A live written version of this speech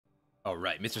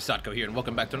Alright, MrSotko here, and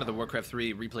welcome back to another Warcraft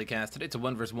 3 replay cast. Today it's a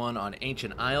 1 vs 1 on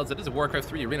Ancient Isles. It is a Warcraft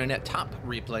 3 ArenaNet top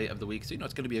replay of the week, so you know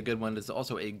it's going to be a good one. It's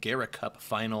also a Gara Cup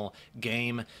final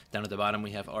game. Down at the bottom we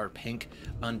have our pink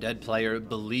undead player,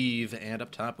 Believe, and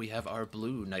up top we have our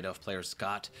blue Night Elf player,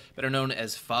 Scott, better known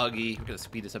as Foggy. We're going to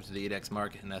speed this up to the 8x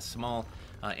mark, and a small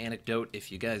anecdote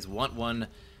if you guys want one,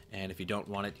 and if you don't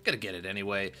want it, you got to get it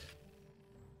anyway.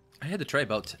 I had to try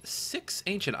about 6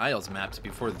 Ancient Isles maps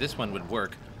before this one would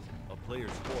work.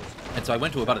 And so I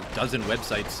went to about a dozen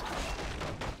websites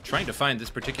trying to find this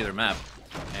particular map.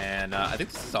 And I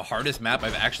think this is the hardest map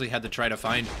I've actually had to try to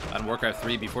find on Warcraft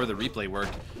 3 before the replay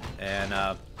worked. And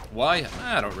why?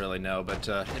 I don't really know, but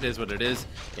it is what it is.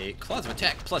 A Claws of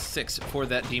Attack +6 for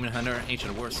that Demon Hunter.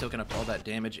 Ancient War soaking up all that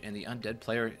damage. And the undead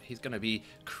player, he's going to be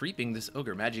creeping this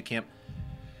Ogre Magic Camp.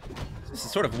 This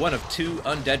is sort of one of two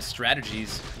undead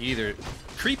strategies. You either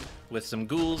creep with some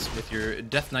ghouls with your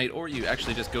Death Knight, or you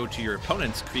actually just go to your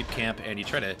opponent's creep camp and you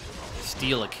try to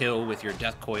steal a kill with your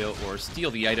Death Coil, or steal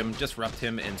the item, disrupt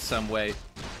him in some way.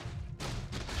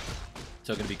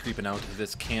 So going to be creeping out of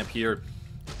this camp here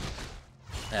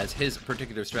as his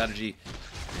particular strategy.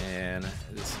 And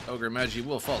this Ogre Magi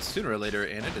will fall sooner or later,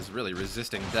 and it is really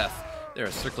resisting death. There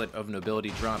are Circlet of Nobility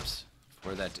drops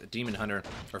for that Demon Hunter,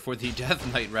 or for the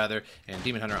Death Knight rather, and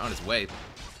Demon Hunter on his way.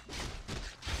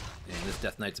 And this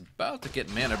Death Knight's about to get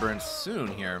mana burn soon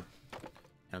here. And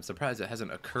I'm surprised it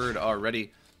hasn't occurred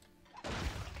already.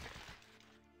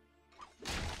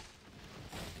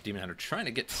 Demon Hunter trying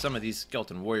to get some of these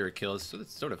Skeleton Warrior kills, so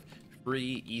it's sort of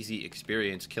free, easy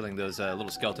experience killing those little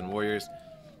Skeleton Warriors.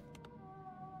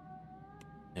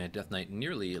 And Death Knight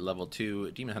nearly level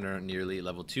 2, Demon Hunter nearly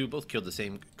level 2, both killed the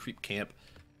same creep camp,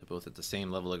 both at the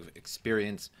same level of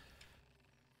experience.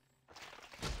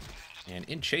 And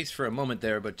in chase for a moment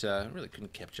there, but really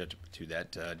couldn't catch up to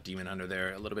that Demon Hunter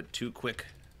there. A little bit too quick.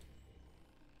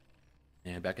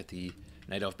 And back at the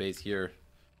Night Elf base here.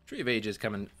 Tree of Ages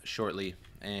coming shortly,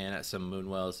 and some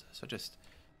Moonwells. So just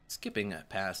skipping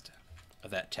past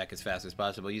that tech as fast as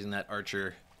possible, using that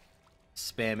Archer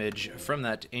spammage from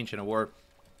that Ancient War.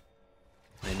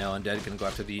 And now Undead can go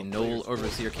after the Knoll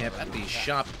Overseer camp at the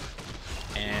shop.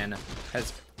 And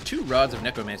has 2 Rods of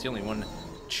Necromancy, only 1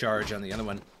 charge on the other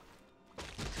one.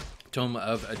 Tome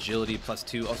of Agility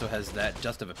 +2 also has that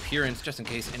Dust of Appearance, just in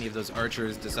case any of those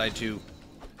archers decide to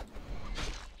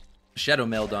Shadow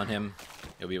Meld on him.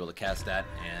 He'll be able to cast that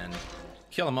and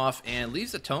kill him off, and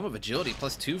leaves a Tome of Agility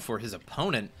 +2 for his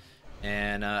opponent.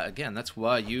 And again, that's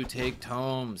why you take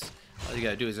tomes. All you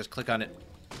gotta do is just click on it,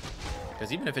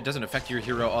 because even if it doesn't affect your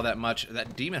hero all that much,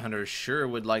 that Demon Hunter sure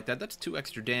would like that. That's 2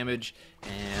 extra damage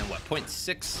and what,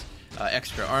 0.6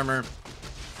 extra armor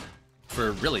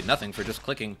for really nothing, for just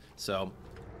clicking. So,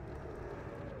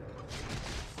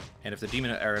 and if the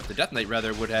Demon, or if the Death Knight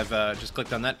rather, would have just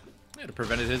clicked on that, it would have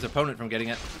prevented his opponent from getting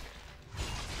it.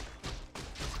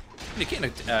 You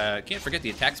can't forget the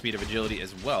attack speed of Agility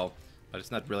as well, but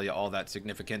it's not really all that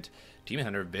significant. Demon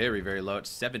Hunter very, very low at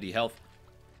 70 health.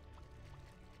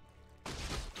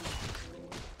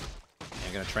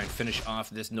 I'm going to try and finish off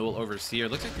this Knoll Overseer.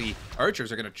 Looks like the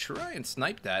archers are going to try and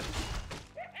snipe that.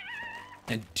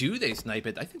 And do they snipe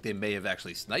it? I think they may have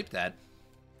actually sniped that.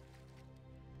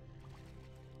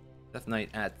 Death Knight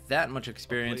at that much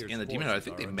experience, and the Demon Hunter, I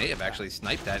think they may have actually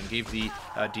sniped that and gave the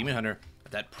Demon Hunter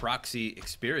that proxy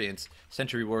experience.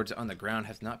 Sentry Wards on the ground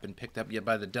has not been picked up yet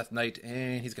by the Death Knight,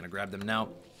 and he's going to grab them now.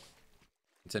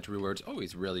 Sentry Wards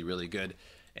always really, really good.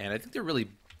 And I think they're really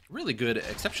good,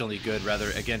 exceptionally good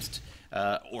rather, against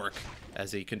Orc,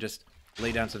 as he can just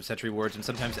lay down some Sentry Wards, and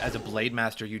sometimes as a Blade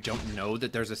Master you don't know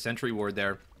that there's a Sentry Ward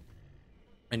there,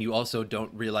 and you also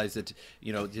don't realize that,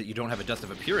 you know, that you don't have a Dust of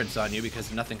Appearance on you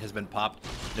because nothing has been popped,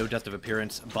 no Dust of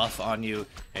Appearance buff on you,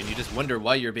 and you just wonder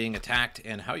why you're being attacked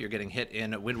and how you're getting hit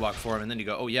in Windwalk form, and then you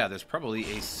go, oh yeah, there's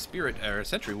probably a Spirit or a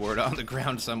Sentry Ward on the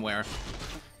ground somewhere,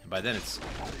 and by then it's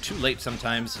too late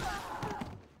sometimes.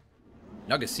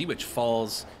 Naga Sea Witch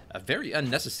falls very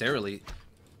unnecessarily.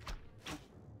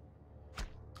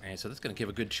 And so that's going to give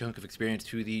a good chunk of experience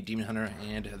to the Demon Hunter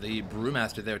and the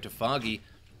Brewmaster there, to Foggy.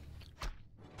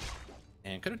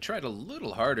 And could have tried a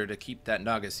little harder to keep that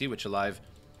Naga Sea Witch alive.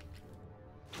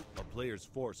 A player's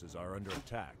forces are under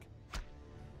attack.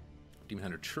 Demon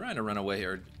Hunter trying to run away,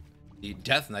 or the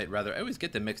Death Knight rather. I always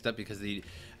get them mixed up because the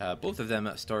both of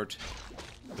them start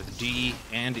with D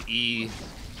and E.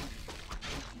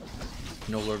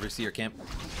 Knoll Overseer camp.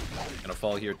 Gonna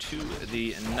fall here to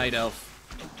the Night Elf.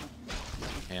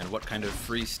 And what kind of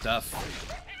free stuff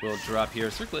will drop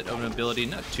here? Circlet of Nobility,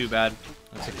 not too bad.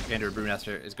 Looks like the Pandora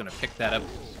Brewmaster is going to pick that up.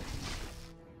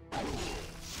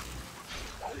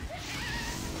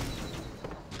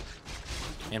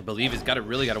 And Believe has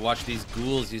really got to watch these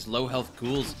ghouls. These low health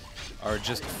ghouls are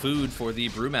just food for the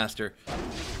Brewmaster.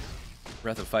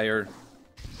 Breath of Fire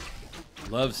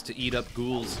loves to eat up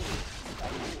ghouls.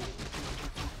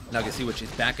 Now you can see which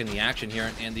is back in the action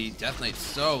here, and the Death Knight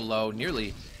so low,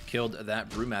 nearly killed that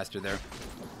Brewmaster there.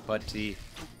 But the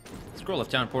Scroll of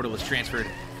Town Portal was transferred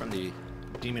from the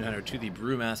Demon Hunter to the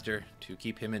Brewmaster to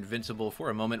keep him invincible for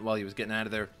a moment while he was getting out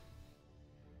of there.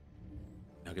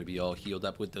 Now going to be all healed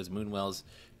up with those Moonwells.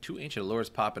 2 Ancient Allures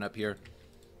popping up here.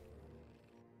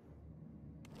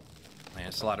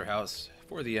 And Slaughterhouse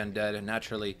for the Undead, and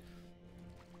naturally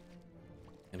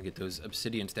gonna get those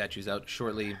Obsidian statues out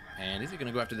shortly. And is he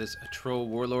gonna go after this Troll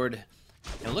Warlord?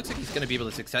 And it looks like he's gonna be able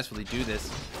to successfully do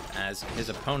this, as his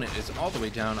opponent is all the way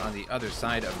down on the other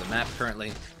side of the map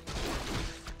currently.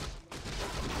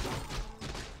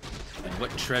 And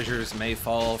what treasures may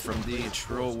fall from the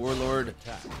Troll Warlord?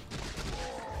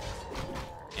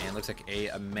 And looks like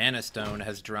a Mana Stone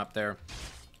has dropped there.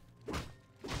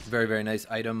 Very, very nice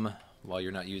item while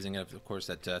you're not using it. Of course,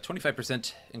 that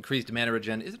 25% increased mana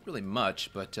regen isn't really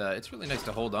much, but it's really nice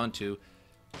to hold on to.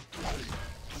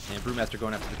 And Brewmaster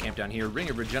going after the camp down here. Ring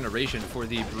of Regeneration for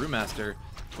the Brewmaster,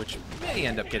 which may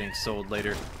end up getting sold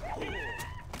later.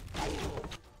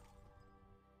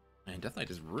 And Death Knight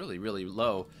is really, really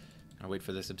low. I'll wait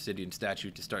for this Obsidian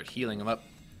statue to start healing him up.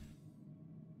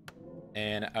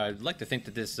 And I'd like to think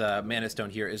that this Mana Stone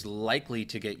here is likely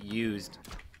to get used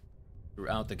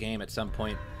throughout the game at some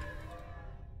point.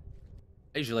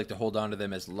 I usually like to hold on to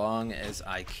them as long as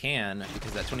I can,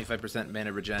 because that 25%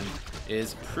 mana regen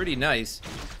is pretty nice.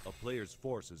 A player's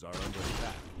forces are under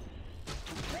attack.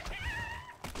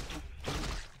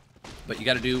 But you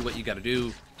gotta do what you gotta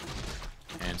do,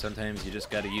 and sometimes you just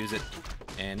gotta use it.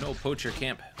 And no Poacher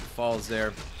Camp falls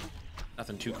there.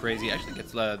 Nothing too crazy. Actually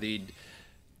gets the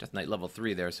Death Knight level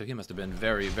 3 there, so he must have been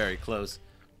very, very close.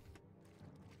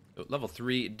 So level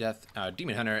 3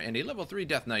 Demon Hunter and a level 3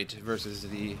 Death Knight versus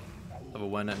the level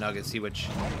 1 Nugget Sea Witch.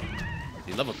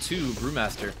 The level 2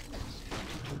 Brewmaster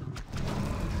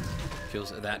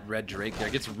kills that Red Drake there.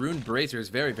 Gets Rune Bracers,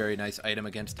 very, very nice item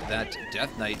against that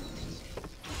Death Knight.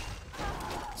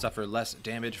 Suffer less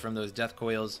damage from those death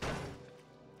coils.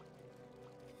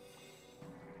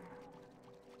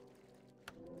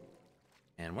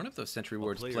 And one of those sentry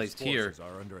wards placed here,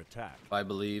 are under attack. I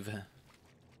believe.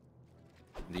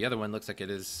 The other one looks like it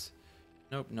is...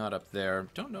 Nope, not up there.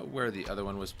 Don't know where the other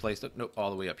one was placed. Oh, nope,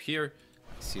 all the way up here.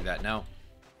 See that now.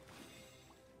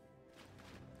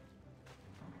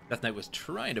 Death Knight was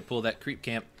trying to pull that creep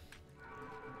camp,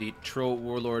 the Troll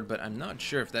Warlord, but I'm not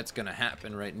sure if that's going to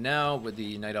happen right now with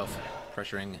the Night Elf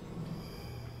pressuring.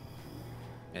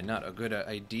 And not a good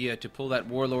idea to pull that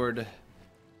Warlord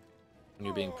when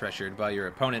you're being pressured by your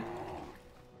opponent.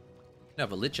 Now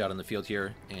have a Lich out on the field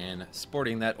here, and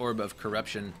sporting that Orb of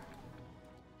Corruption.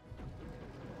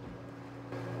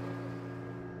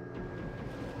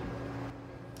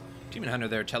 Demon Hunter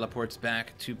there teleports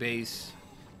back to base,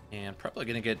 and probably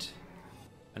going to get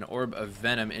an Orb of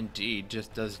Venom. Indeed,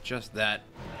 just does just that.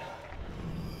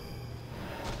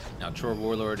 Now Troll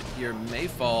Warlord here may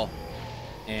fall,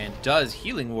 and does.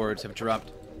 Healing wards have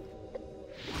dropped.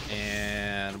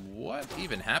 And what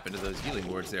even happened to those healing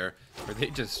wards there? Were they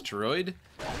destroyed?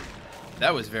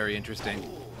 That was very interesting.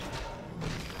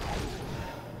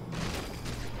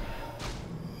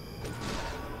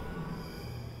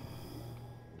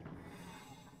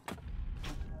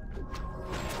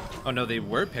 Oh no, they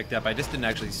were picked up. I just didn't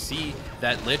actually see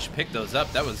that Lich pick those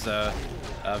up. That was a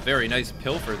very nice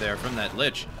pilfer there from that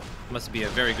Lich. Must be a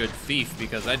very good thief,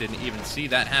 because I didn't even see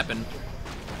that happen.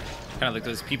 Kind of like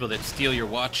those people that steal your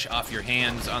watch off your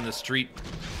hands on the street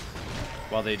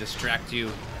while they distract you.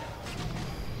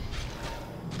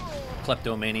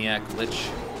 Kleptomaniac Lich.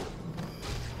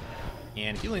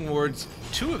 And healing wards,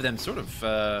 2 of them sort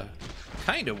of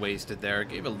kind of wasted there.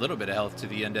 Gave a little bit of health to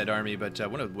the undead army, but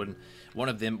one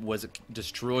of them was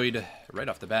destroyed right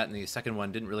off the bat, and the second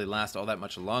one didn't really last all that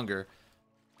much longer.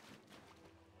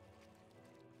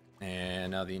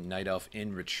 And now the Night Elf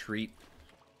in retreat.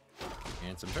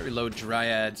 And some very low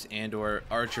Dryads and or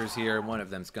Archers here. One of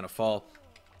them's going to fall.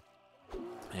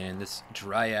 And this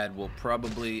Dryad will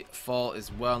probably fall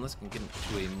as well, unless we can get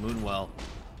into a Moonwell.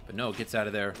 But no, it gets out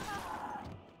of there.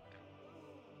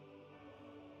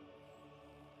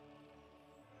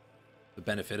 The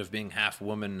benefit of being half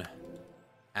woman,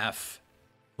 half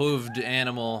hooved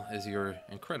animal is your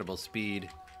incredible speed.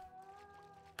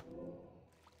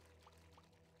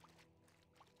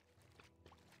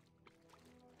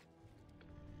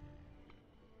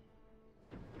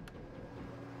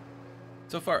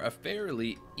 So far, a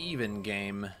fairly even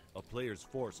game. A player's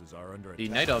forces are under The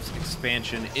attack. Night Elf's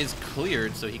expansion is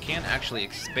cleared, so he can actually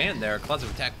expand there. Claws of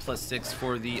Attack +6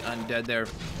 for the Undead there.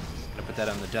 Gonna put that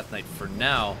on the Death Knight for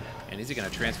now. And is he gonna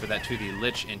transfer that to the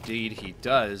Lich? Indeed, he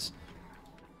does.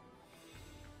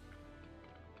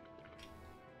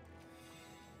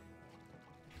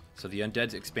 So the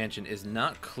Undead's expansion is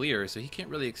not clear, so he can't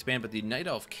really expand, but the Night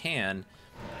Elf can.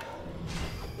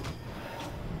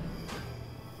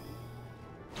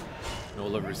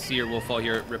 Noel Overseer will fall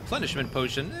here. Replenishment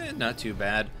Potion, not too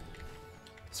bad.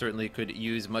 Certainly could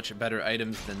use much better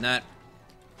items than that.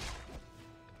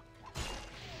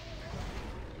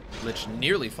 Lich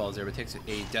nearly falls there, but takes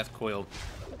a Death Coil.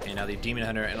 And now the Demon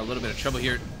Hunter in a little bit of trouble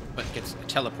here, but gets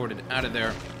teleported out of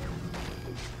there.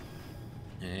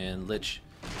 And Lich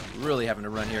really having to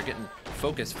run here, getting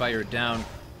focus fired down.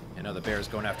 And now the bear is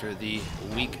going after the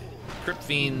weak Crypt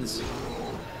Fiends.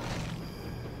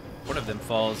 One of them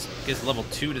falls, gives level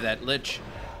 2 to that Lich.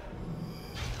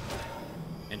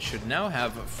 And should now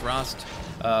have Frost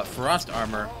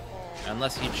Armor,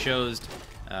 unless he chose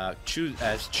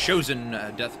Chosen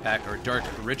Death Pact, or Dark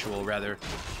Ritual, rather.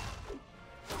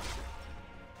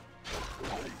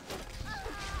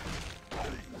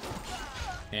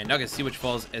 And Nugget Sea Witch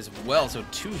falls as well, so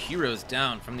 2 heroes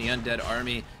down from the Undead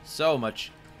army. So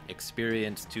much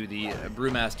experience to the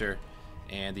Brewmaster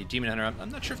and the Demon Hunter. I'm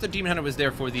not sure if the Demon Hunter was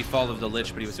there for the fall of the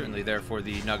Lich, but he was certainly there for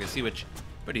the Nugget Sea Witch.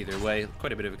 But either way,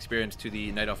 quite a bit of experience to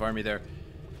the Night Elf army there.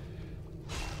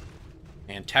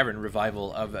 And Tavern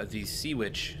Revival of the Sea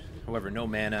Witch. However, no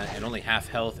mana and only half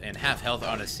health, and half health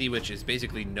on a Sea Witch is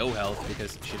basically no health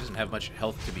because she doesn't have much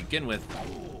health to begin with.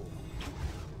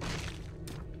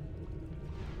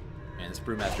 And this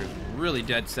Brewmaster is really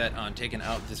dead set on taking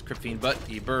out this Crypt Fiend, but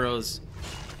he burrows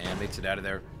and makes it out of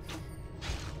there.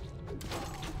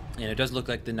 And it does look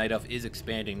like the Night Elf is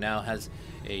expanding now, has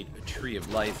a Tree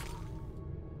of Life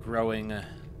growing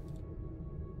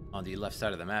on the left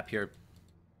side of the map here.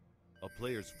 A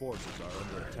player's forces are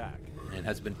under attack. And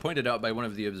has been pointed out by one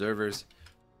of the observers.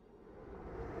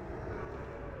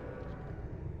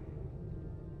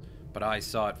 But I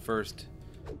saw it first.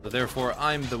 So therefore,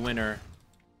 I'm the winner.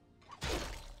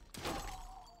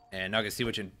 And Naga Sea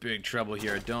Witch in big trouble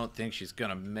here. I don't think she's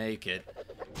gonna make it.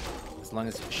 As long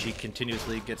as she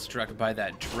continuously gets struck by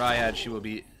that Dryad, she will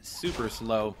be super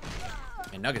slow.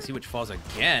 And Naga Sea Witch falls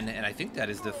again, and I think that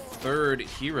is the 3rd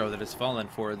hero that has fallen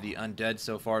for the Undead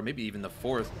so far, maybe even the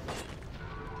 4th.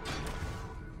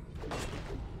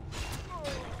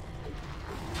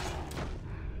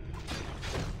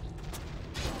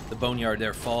 The Boneyard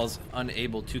there falls,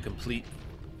 unable to complete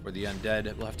for the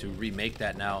Undead. We'll have to remake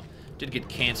that now. Did get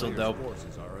canceled though.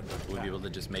 We'll be able to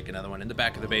just make another one in the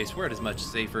back of the base where it is much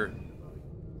safer.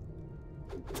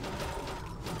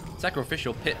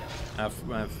 Sacrificial Pit,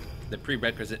 the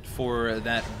prerequisite for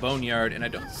that Boneyard, and I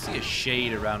don't see a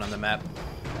shade around on the map.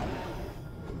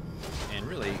 And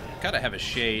really, gotta have a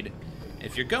shade.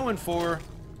 If you're going for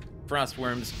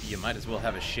Frostworms, you might as well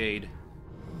have a shade,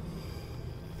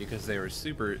 because they are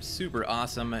super, super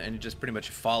awesome, and you just pretty much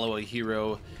follow a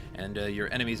hero and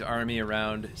your enemy's army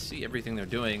around, see everything they're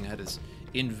doing. That is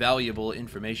invaluable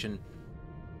information.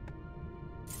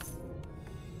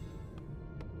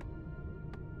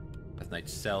 Death Knight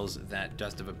sells that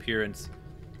Dust of Appearance.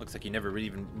 Looks like he never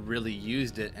even really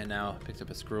used it, and now picks up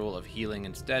a Scroll of Healing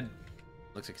instead.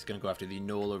 Looks like he's going to go after the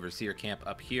Noel Overseer camp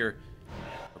up here,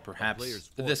 or perhaps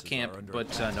this camp,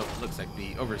 but nope, looks like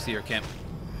the Overseer camp.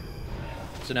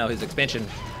 So now his expansion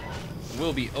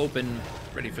will be open,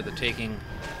 ready for the taking.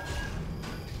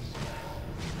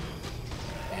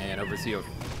 And Overseer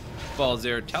falls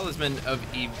there. Talisman of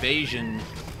Evasion.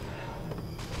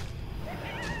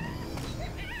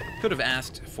 Could have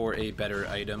asked for a better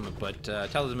item, but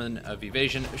Talisman of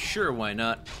Evasion, sure, why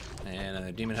not?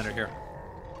 And Demon Hunter here,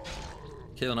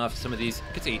 killing off some of these.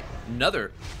 Gets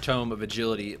another Tome of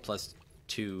Agility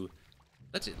 +2.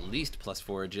 That's at least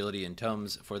 +4 agility in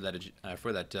tomes for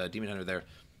that Demon Hunter there.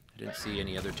 I didn't see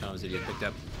any other tomes that he had picked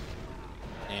up.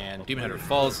 And Demon Hunter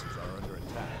falls.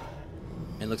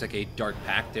 And looks like a Dark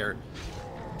Pact there.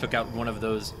 Took out one of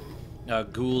those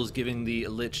ghouls, giving the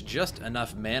Lich just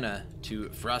enough mana to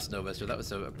Frost Nova. So that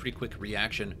was a pretty quick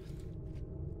reaction.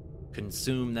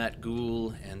 Consume that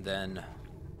ghoul, and then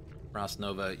Frost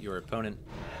Nova your opponent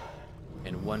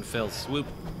in one fell swoop.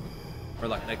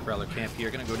 Warlock Nightcrawler camp here,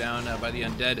 gonna go down by the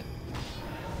Undead.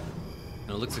 And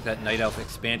it looks like that Night Elf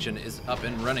expansion is up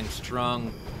and running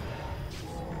strong.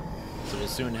 So we'll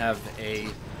soon have a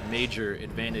major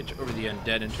advantage over the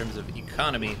Undead in terms of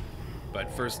economy.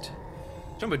 But first,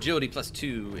 Tome of Agility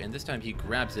 +2, and this time he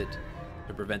grabs it.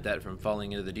 to prevent that from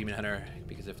falling into the Demon Hunter,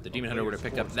 because if the Demon Hunter were to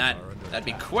pick up that, that'd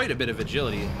be quite a bit of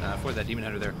agility for that Demon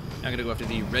Hunter there. Now I'm going to go after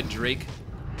the Red Drake.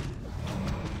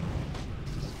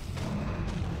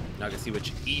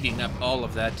 Nagasiwich eating up all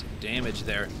of that damage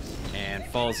there, and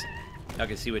falls.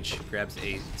 Nagasiwich grabs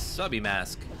a Subby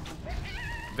Mask.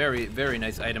 Very, very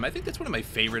nice item. I think that's one of my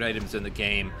favorite items in the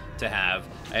game to have.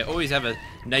 I always have a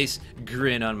nice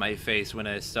grin on my face when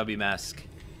a Subby Mask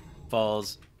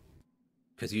falls,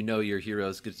 because you know your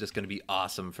hero's just going to be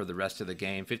awesome for the rest of the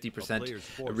game.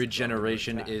 50%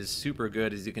 regeneration is super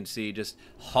good, as you can see, just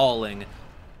hauling.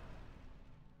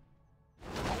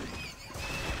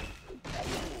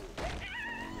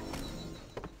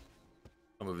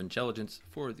 Of intelligence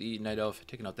for the Night Elf,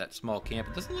 taking out that small camp.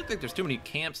 It doesn't look like there's too many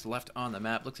camps left on the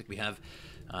map. Looks like we have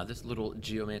this little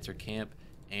Geomancer camp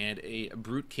and a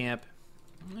Brute camp.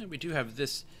 And we do have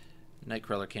this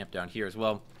Nightcrawler camp down here as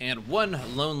well, and one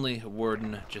lonely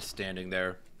Warden just standing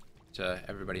there.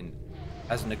 Everybody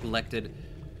has neglected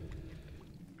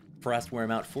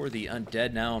Frostworm out for the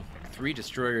Undead now. 3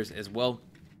 destroyers as well,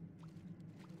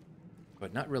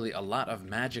 but not really a lot of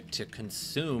magic to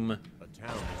consume. A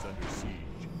town is under siege.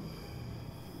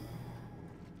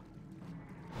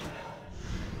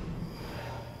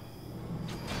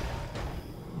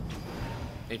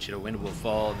 Ancient of Wind will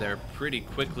fall there pretty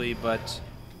quickly, but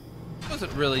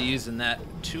wasn't really using that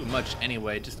too much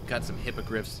anyway. Just got some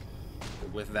Hippogriffs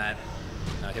with that.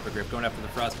 Hippogriff going after the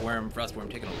Frostworm.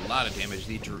 Frostworm taking a lot of damage.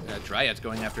 The Dryad's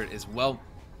going after it as well.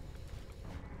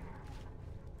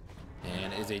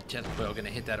 And is a Death Coil going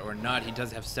to hit that or not? He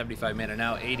does have 75 mana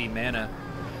now, 80 mana.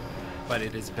 But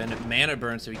it has been mana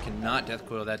burn, so he cannot Death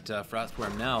Coil that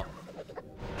Frostworm now.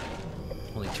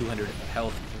 Only 200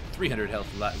 health. 300 health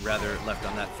rather left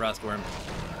on that Frostworm.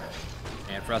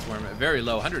 And Frostworm very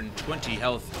low, 120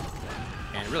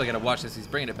 health. And really got to watch this. He's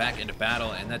bringing it back into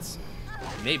battle, and that's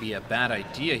maybe a bad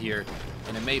idea here.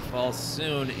 And it may fall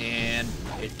soon, and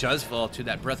it does fall to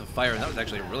that Breath of Fire. And that was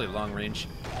actually a really long range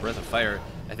Breath of Fire.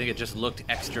 I think it just looked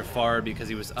extra far because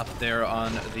he was up there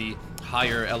on the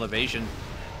higher elevation.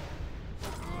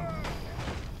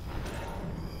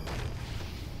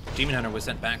 Demon Hunter was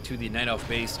sent back to the Night Elf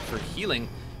base for healing.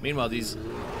 Meanwhile, these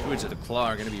Druids of the Claw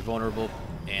are going to be vulnerable,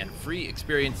 and free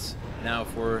experience now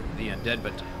for the Undead,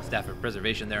 but Staff of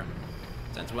Preservation there.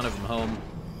 Sends one of them home.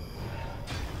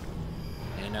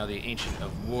 And now the Ancient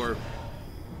of War.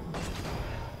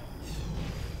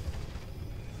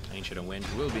 Ancient of Wind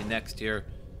will be next here.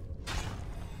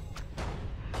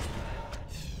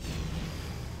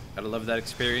 Gotta love that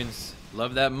experience.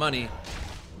 Love that money.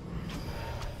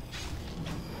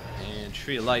 And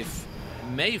Tree of Life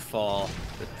may fall,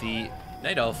 but the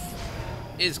Night Elf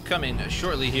is coming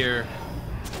shortly here,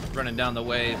 running down the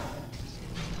way.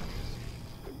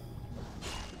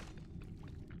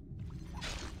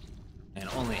 And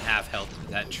only half health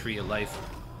with that Tree of Life.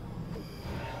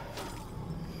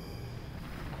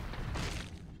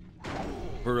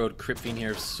 Burrowed Cryptfiend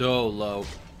here, so low.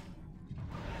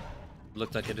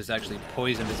 Looked like it is actually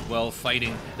poisoned as well,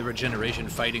 fighting the regeneration,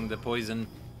 fighting the poison.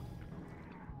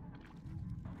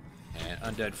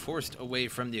 And Undead forced away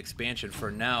from the expansion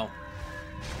for now.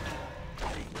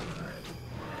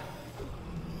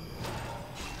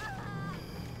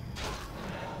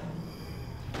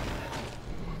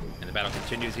 And the battle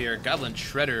continues here. Goblin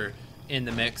Shredder in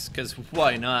the mix, because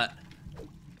why not?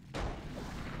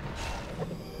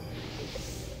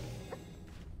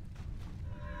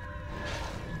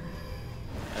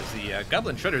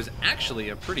 Goblin Shredder is actually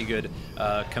a pretty good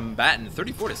combatant.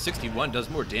 34 to 61 does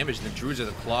more damage than Druids of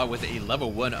the Claw with a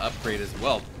level 1 upgrade as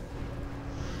well.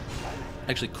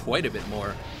 Actually, quite a bit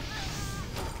more.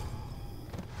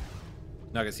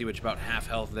 Nagasiwich about half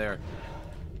health there.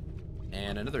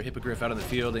 And another Hippogriff out on the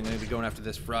field. They're going to be going after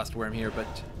this Frostworm here,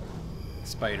 but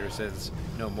Spider says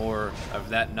no more of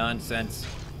that nonsense.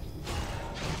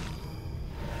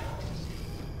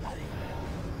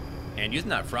 And using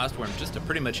that Frostworm just to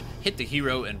pretty much hit the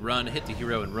hero and run, hit the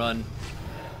hero and run.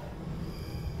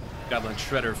 Goblin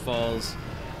Shredder falls.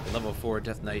 Level 4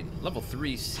 Death Knight, level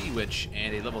 3 Sea Witch,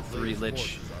 and a level 3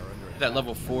 Lich. That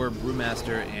level 4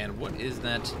 Brewmaster, and what is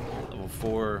that? Level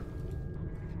 4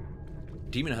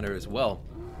 Demon Hunter as well.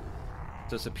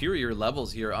 So superior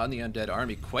levels here on the Undead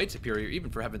Army, quite superior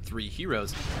even for having 3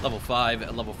 heroes. Level 5,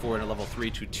 a level 4, and a level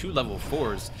 3 to 2 level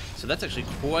 4s. So that's actually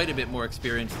quite a bit more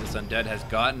experience this Undead has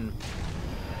gotten,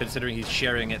 considering he's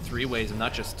sharing it 3 ways and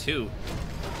not just 2.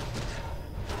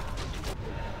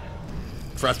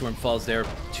 Frostworm falls there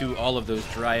to all of those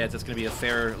Dryads. That's going to be a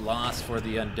fair loss for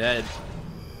the Undead.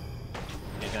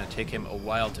 It's going to take him a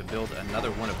while to build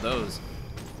another one of those.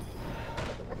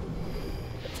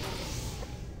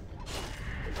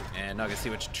 And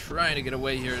Nagasewicz trying to get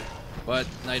away here, but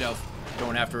Night Elf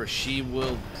going after her. She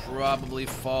will probably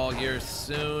fall here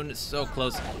soon. So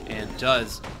close, and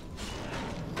does.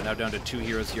 We're now down to 2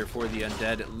 heroes here for the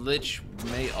Undead. Lich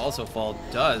may also fall,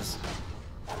 does.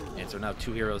 And so now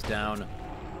 2 heroes down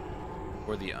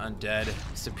for the Undead.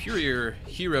 Superior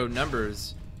hero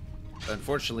numbers.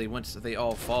 Unfortunately, once they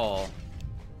all fall,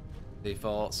 they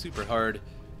fall super hard.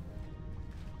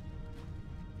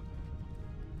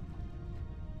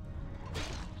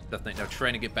 Death Knight now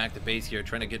trying to get back to base here,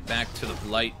 trying to get back to the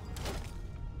Blight.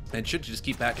 And should just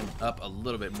keep backing up a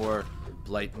little bit more.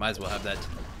 Blight might as well have that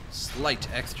slight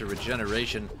extra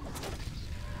regeneration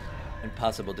and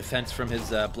possible defense from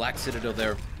his Black Citadel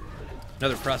there.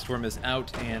 Another Frostworm is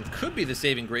out and could be the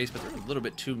saving grace, but there are a little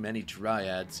bit too many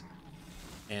Dryads.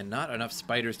 And not enough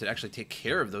spiders to actually take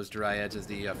care of those Dryads, as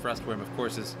the Frostworm, of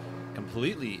course, is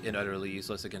completely and utterly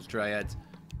useless against Dryads.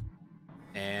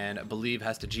 And I believe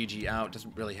has to GG out,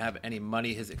 doesn't really have any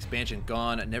money. His expansion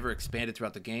gone, never expanded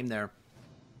throughout the game there.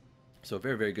 So a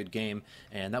very, very good game.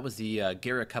 And that was the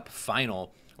Gara Cup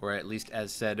final, or at least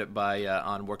as said by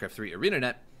on Warcraft 3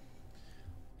 ArenaNet.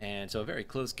 And so a very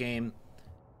close game.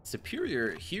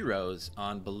 Superior heroes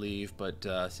on Believe,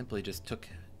 but simply just took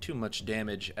too much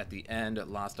damage at the end,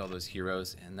 lost all those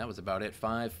heroes, and that was about it.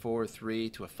 5, 4, 3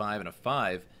 to a 5 and a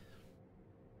 5.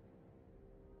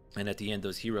 And at the end,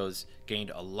 those heroes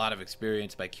gained a lot of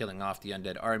experience by killing off the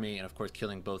Undead army, and of course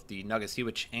killing both the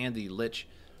Nagasewicz and the Lich.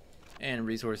 And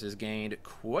resources gained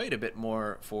quite a bit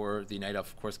more for the Night Elf,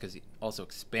 of course, because he also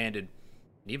expanded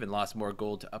and even lost more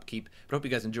gold to upkeep. But I hope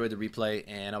you guys enjoyed the replay,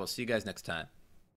 and I will see you guys next time.